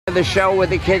The show with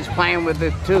the kids playing with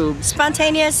the tubes.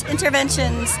 Spontaneous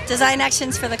interventions, design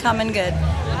actions for the common good.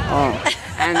 Oh.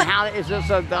 And how is this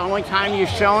the only time you've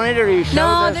shown it, or you show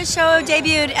No, this? the show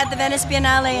debuted at the Venice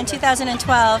Biennale in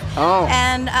 2012. Oh.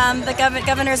 And the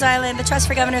Governor's Island, the Trust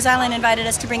for Governor's Island invited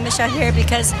us to bring the show here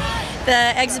because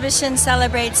the exhibition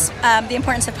celebrates the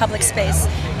importance of public space.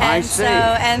 And I see.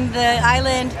 And the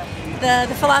island,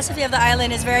 the philosophy of the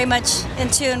island is very much in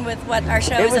tune with what our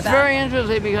show is about. It was very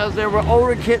interesting because there were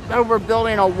older kids over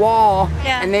building a wall,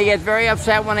 Yeah. and they get very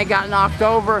upset when they got knocked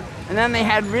over. And then they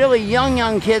had really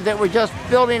young kids that were just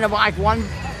building like one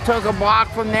took a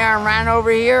block from there and ran over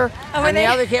here, and the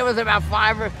other kid was about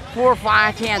 4 or 5,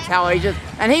 I can't tell.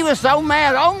 And he was so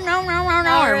mad. Oh no,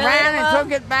 really? And ran and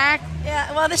took it back.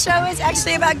 Yeah, well, the show is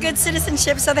actually about good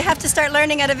citizenship, so they have to start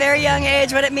learning at a very young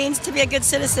age what it means to be a good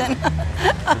citizen.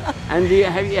 And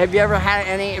have you ever had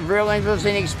any real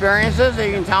interesting experiences that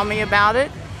you can tell me about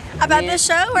it? About this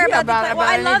show or about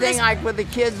anything like with the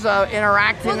kids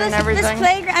interacting and everything? This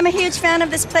playground, I'm a huge fan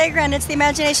of this playground. It's the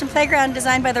Imagination Playground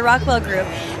designed by the Rockwell Group.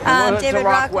 David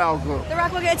Rockwell Group. The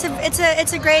Rockwell Group.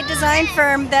 It's a great design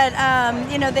firm that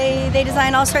you know, they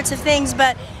design all sorts of things,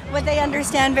 but what they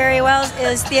understand very well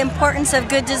is the importance of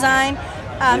good design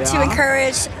to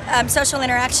encourage social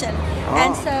interaction.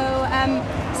 And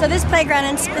so this playground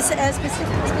and specifically.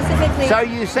 So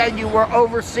you said you were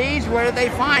overseas. Where did they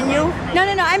find you? No.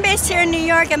 I'm based here in New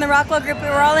York, and the Rockwell Group, we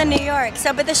were all in New York.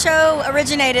 But the show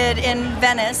originated in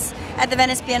Venice at the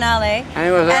Venice Biennale. And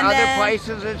it was at other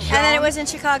places it showed? And then it was in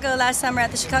Chicago last summer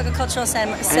at the Chicago Cultural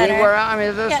Center. Anywhere else? I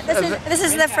mean, this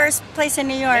is the first place in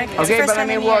New York. Okay, but I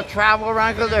mean, we'll travel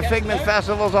around because there are Figment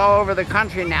festivals all over the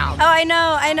country now. Oh, I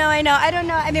know. I don't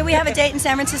know. I mean, we have a date in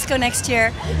San Francisco next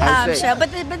year. Show.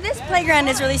 But this playground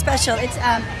is really special. It's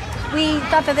we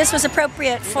thought that this was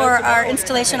appropriate for our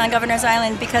installation on Governor's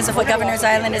Island because of what Governor's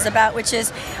Island is about, which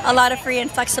is a lot of free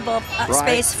and flexible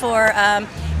space for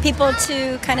people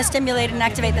to kind of stimulate and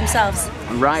activate themselves.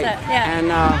 Right. So, yeah.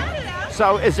 And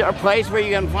so is there a place where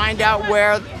you can find out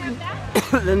where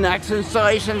the next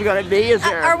installation is going to be? Is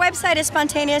there? Our website is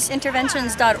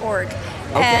spontaneousinterventions.org.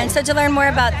 Okay. And so to learn more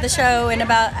about the show and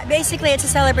about, basically it's a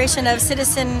celebration of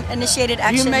citizen-initiated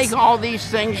actions. You make all these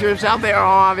things yourself? They're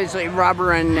all obviously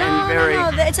rubber and very... No.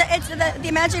 The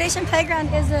Imagination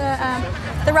Playground is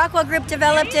the Rockwell Group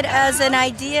developed it as an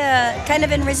idea kind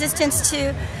of in resistance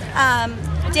to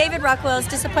David Rockwell's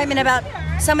disappointment about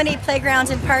so many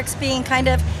playgrounds and parks being kind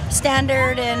of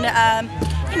standard and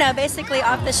you know, basically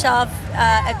off-the-shelf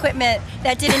equipment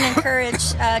that didn't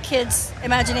encourage kids'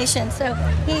 imagination. So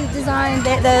he designed,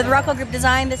 the Rockwell Group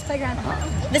designed this playground.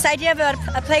 This idea about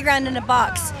a playground in a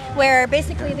box, where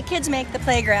basically the kids make the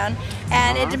playground,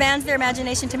 and it demands their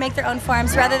imagination to make their own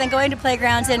forms rather than going to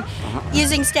playgrounds and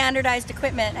using standardized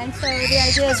equipment. And so the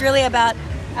idea is really about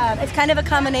it's kind of a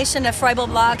combination of Freuble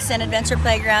blocks and Adventure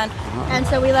Playground, and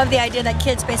so we love the idea that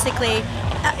kids basically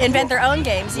invent their own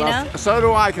games, you know? So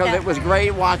do I, because it was great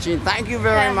watching. Thank you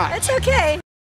very much. It's okay.